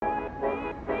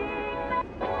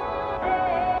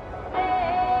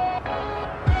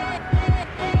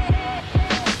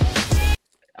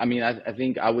I mean, I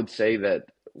think I would say that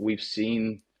we've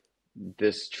seen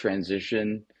this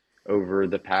transition over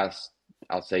the past,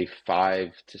 I'll say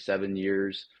 5 to 7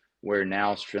 years, where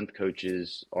now strength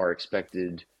coaches are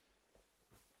expected,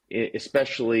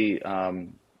 especially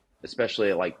especially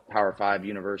at like Power Five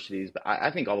universities, but I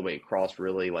think all the way across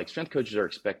really, like strength coaches are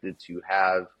expected to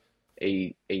have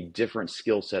a different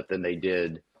skill set than they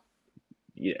did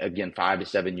again 5 to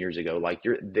 7 years ago. Like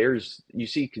you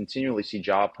see continually see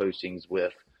job postings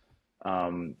with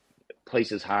um,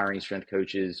 places hiring strength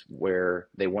coaches where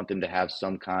they want them to have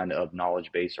some kind of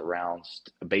knowledge base around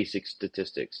basic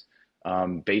statistics,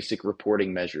 basic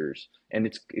reporting measures, and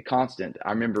it's constant. I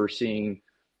remember seeing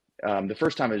the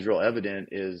first time it was real evident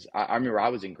is I remember I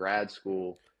was in grad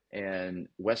school and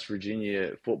West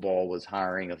Virginia football was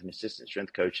hiring an assistant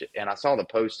strength coach, and I saw the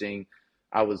posting.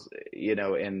 I was,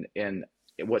 and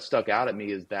what stuck out at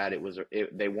me is that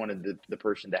they wanted the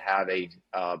person to have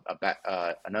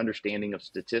an understanding of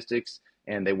statistics,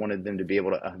 and they wanted them to be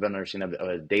able to have an understanding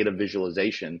of data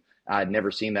visualization. I had never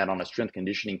seen that on a strength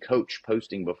conditioning coach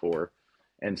posting before,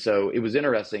 and so it was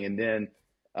interesting. And then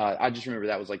I just remember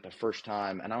that was like the first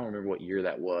time, and I don't remember what year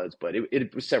that was, but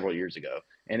it was several years ago.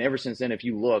 And ever since then, if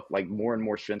you look, like more and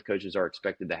more strength coaches are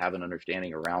expected to have an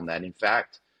understanding around that. In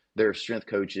fact, there are strength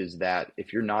coaches that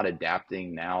if you're not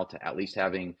adapting now to at least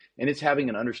having, and it's having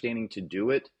an understanding to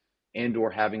do it, and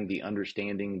or having the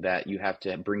understanding that you have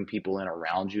to bring people in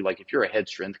around you. Like if you're a head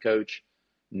strength coach,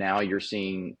 now you're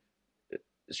seeing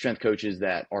strength coaches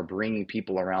that are bringing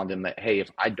people around them that, hey, if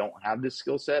I don't have this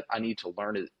skill set, I need to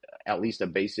learn it at least a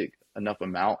basic enough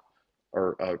amount,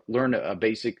 or learn a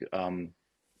basic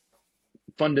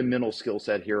fundamental skill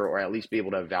set here, or at least be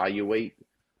able to evaluate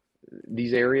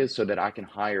these areas so that I can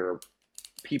hire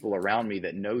people around me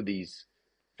that know these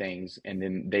things, and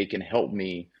then they can help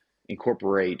me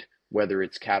incorporate, whether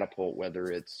it's catapult, whether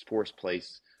it's force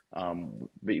place,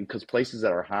 because places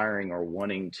that are hiring are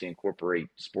wanting to incorporate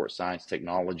sports science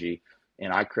technology.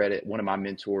 And I credit one of my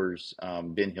mentors,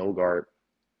 Ben Hilgart,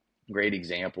 great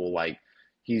example. Like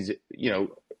he's,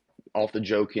 off the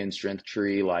Jokin strength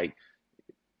tree, like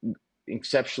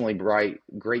exceptionally bright,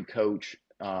 great coach.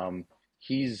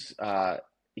 He's an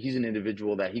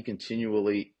individual that he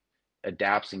continually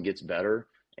adapts and gets better.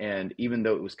 And even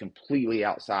though it was completely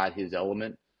outside his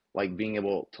element, like being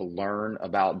able to learn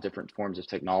about different forms of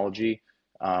technology.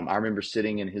 I remember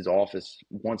sitting in his office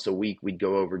once a week. We'd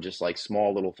go over just like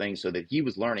small little things so that he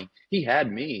was learning. He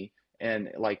had me, and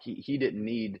like he didn't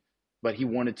need, but he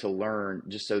wanted to learn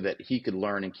just so that he could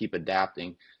learn and keep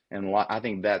adapting. And I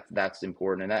think that's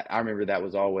important. And I remember that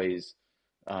was always,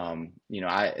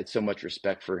 I had so much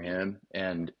respect for him,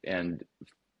 and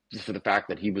for the fact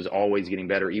that he was always getting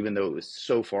better, even though it was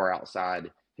so far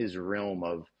outside his realm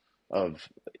of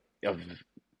of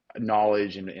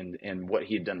knowledge and what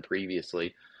he had done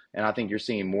previously. And I think you're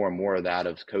seeing more and more of that,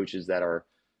 of coaches that are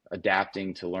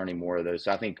adapting to learning more of those.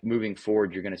 So I think moving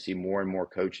forward, you're going to see more and more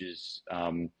coaches,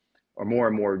 or more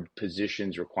and more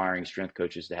positions requiring strength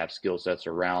coaches to have skill sets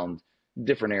around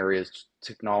different areas,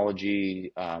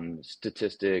 technology,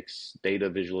 statistics, data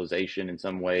visualization in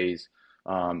some ways,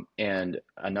 and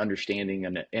an understanding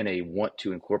and a want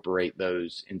to incorporate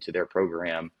those into their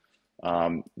program.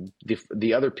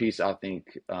 The other piece I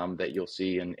think that you'll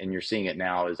see, and you're seeing it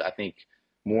now, is I think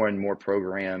more and more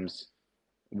programs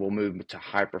will move to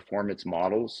high performance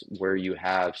models where you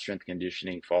have strength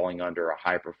conditioning falling under a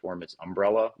high performance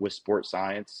umbrella with sports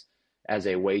science as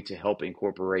a way to help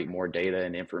incorporate more data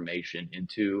and information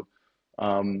into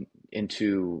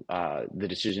the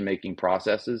decision making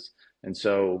processes. And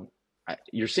so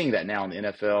you're seeing that now in the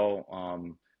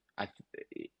NFL. I,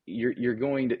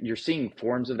 you're seeing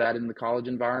forms of that in the college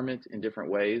environment in different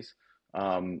ways.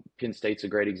 Penn State's a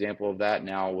great example of that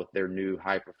now with their new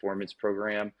high performance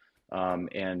program.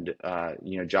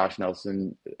 Josh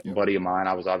Nelson, Yep. buddy of mine,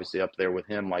 I was obviously up there with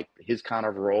him, like his kind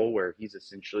of role where he's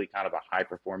essentially kind of a high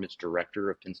performance director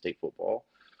of Penn State football.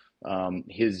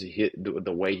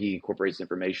 The way he incorporates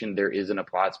information, there is an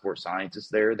applied sports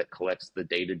scientist there that collects the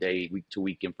day to day, week to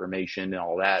week information and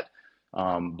all that.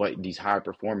 But these high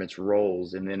performance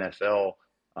roles in the NFL,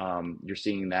 you're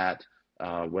seeing that,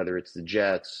 whether it's the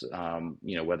Jets,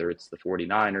 whether it's the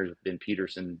 49ers, Ben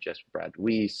Peterson, Brad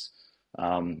Weiss,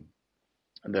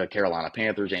 the Carolina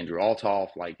Panthers, Andrew Altoff,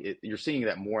 you're seeing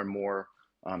that more and more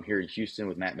here in Houston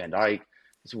with Matt Van Dyke.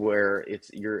 It's where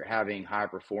you're having high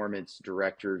performance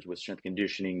directors with strength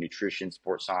conditioning, nutrition,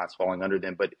 sports science falling under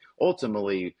them. But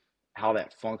ultimately, how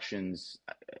that functions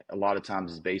a lot of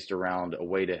times is based around a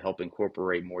way to help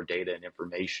incorporate more data and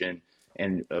information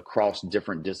and across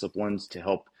different disciplines to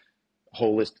help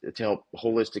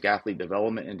holistic athlete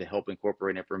development and to help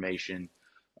incorporate information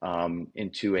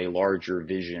into a larger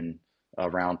vision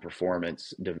around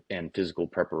performance and physical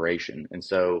preparation. And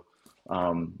so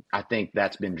I think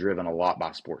that's been driven a lot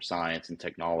by sports science and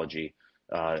technology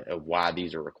of why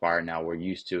these are required now. We're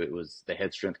used to it was the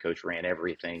head strength coach ran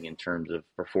everything in terms of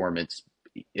performance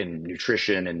in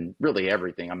nutrition and really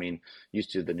everything. I mean,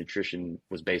 used to the nutrition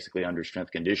was basically under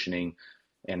strength conditioning,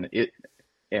 and it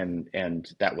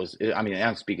and that was. I mean,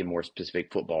 I'm speaking more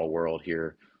specific football world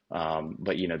here,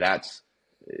 but that's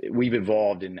we've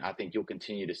evolved, and I think you'll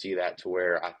continue to see that to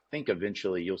where I think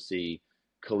eventually you'll see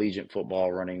collegiate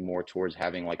football running more towards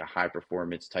having like a high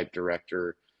performance type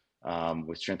director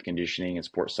with strength conditioning and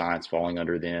sports science falling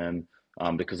under them.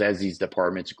 Because as these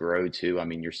departments grow too, I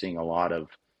mean, you're seeing a lot of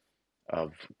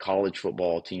college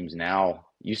football teams now.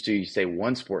 Used to you say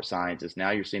one sports scientist,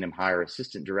 now you're seeing them hire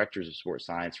assistant directors of sports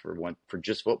science for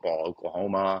just football.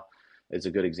 Oklahoma is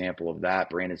a good example of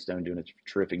that. Brandon Stone doing a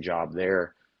terrific job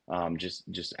there.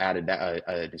 Just added that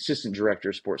an assistant director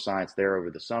of sports science there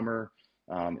over the summer,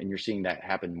 and you're seeing that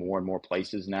happen more and more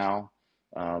places now.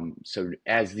 So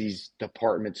as these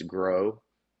departments grow,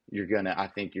 I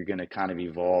think you're gonna kind of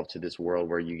evolve to this world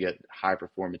where you get high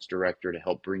performance director to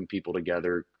help bring people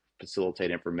together, facilitate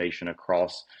information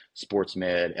across sports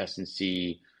med,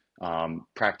 S&C,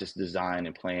 practice design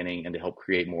and planning, and to help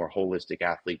create more holistic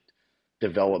athlete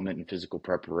development and physical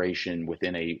preparation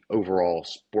within a overall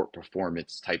sport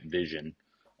performance type vision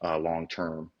long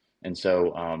term. And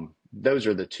so those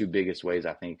are the two biggest ways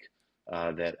I think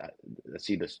that I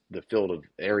see the field of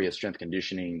area strength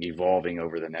conditioning evolving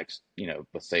over the next,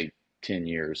 let's say 10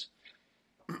 years.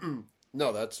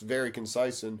 No, that's very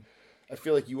concise, and I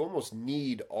feel like you almost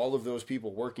need all of those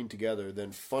people working together,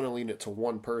 then funneling it to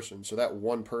one person, so that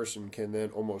one person can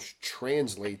then almost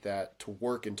translate that to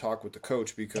work and talk with the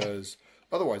coach. Because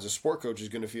otherwise, a sport coach is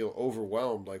going to feel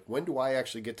overwhelmed. Like, when do I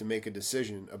actually get to make a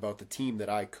decision about the team that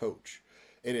I coach?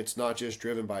 And it's not just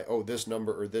driven by, oh, this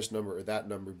number or this number or that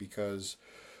number, because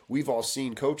we've all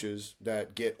seen coaches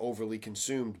that get overly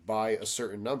consumed by a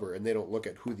certain number and they don't look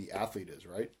at who the athlete is,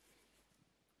 right?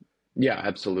 Yeah,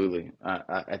 absolutely.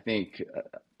 I think,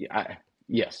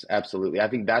 yes, absolutely. I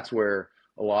think that's where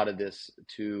a lot of this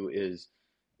too is,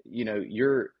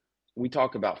 you're, we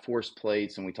talk about force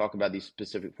plates and we talk about these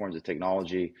specific forms of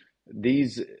technology.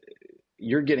 These,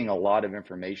 you're getting a lot of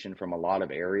information from a lot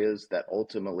of areas that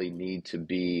ultimately need to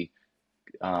be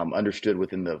understood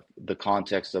within the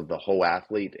context of the whole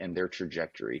athlete and their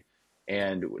trajectory.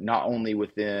 And not only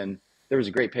within, there was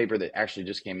a great paper that actually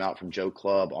just came out from Joe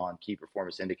Clubb on key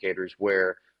performance indicators,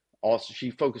 where also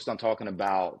she focused on talking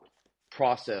about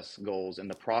process goals and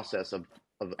the process of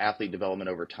athlete development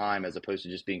over time, as opposed to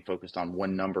just being focused on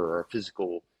one number or a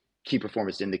physical key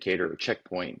performance indicator or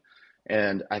checkpoint.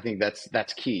 And I think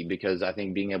that's key, because I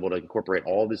think being able to incorporate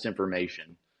all this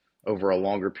information over a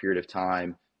longer period of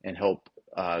time and help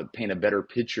paint a better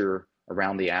picture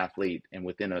around the athlete and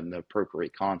within an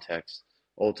appropriate context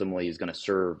ultimately is going to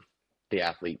serve the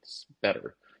athletes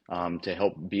better, to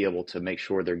help be able to make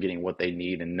sure they're getting what they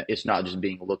need. And it's not just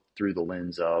being looked through the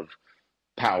lens of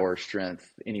power, strength,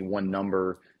 any one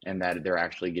number, and that they're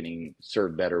actually getting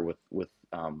served better with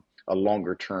a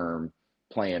longer term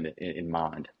plan in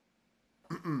mind.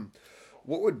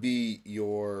 What would be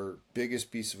your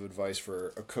biggest piece of advice for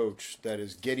a coach that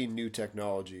is getting new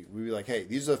technology? We'd be like, hey,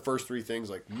 these are the first three things.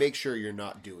 Like, make sure you're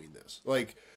not doing this. Like,